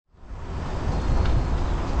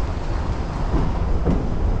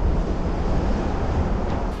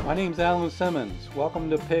My name's Alan Simmons. Welcome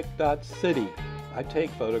to Pic.City. I take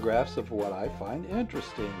photographs of what I find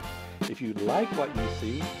interesting. If you like what you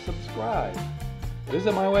see, subscribe.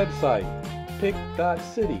 Visit my website,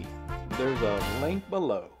 Pic.City. There's a link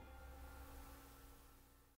below.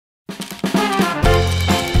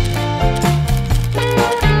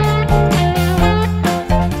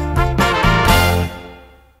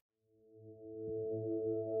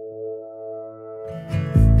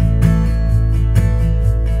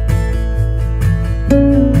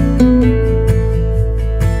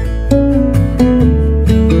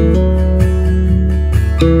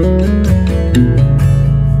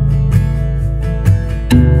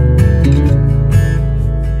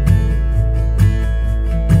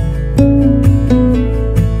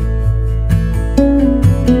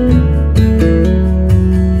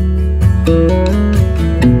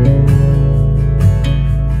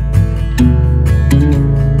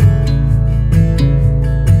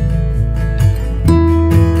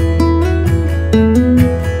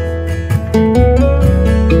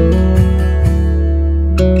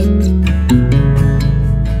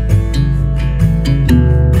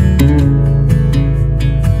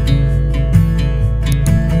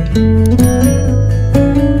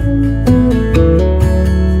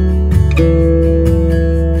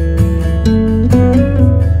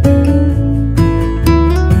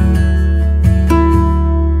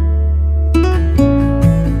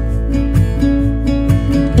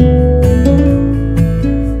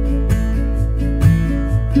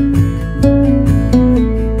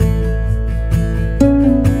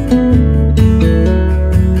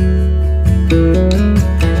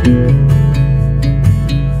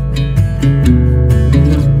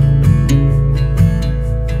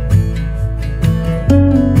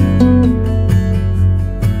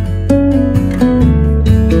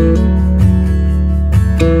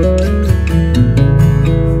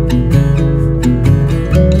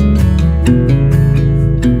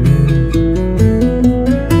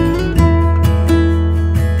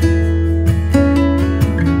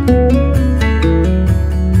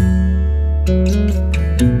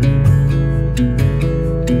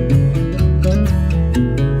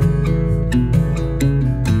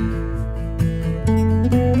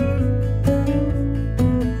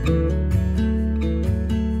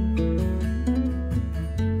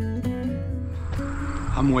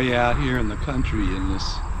 I'm way out here in the country in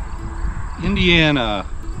this Indiana,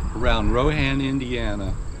 around Roann,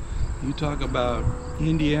 Indiana. You talk about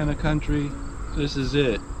Indiana country, this is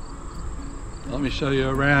it. Let me show you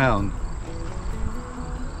around.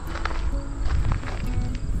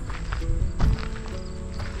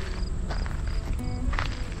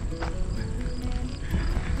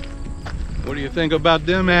 What do you think about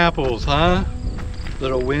them apples, huh?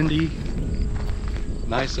 Little windy,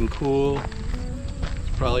 nice and cool.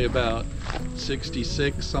 Probably about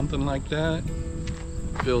 66, something like that.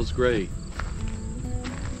 Feels great.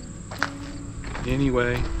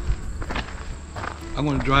 Anyway, I'm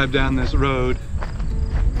going to drive down this road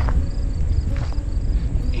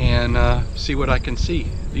and see what I can see.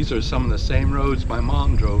 These are some of the same roads my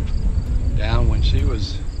mom drove down when she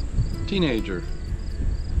was a teenager.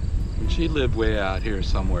 And she lived way out here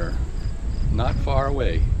somewhere, not far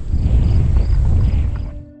away.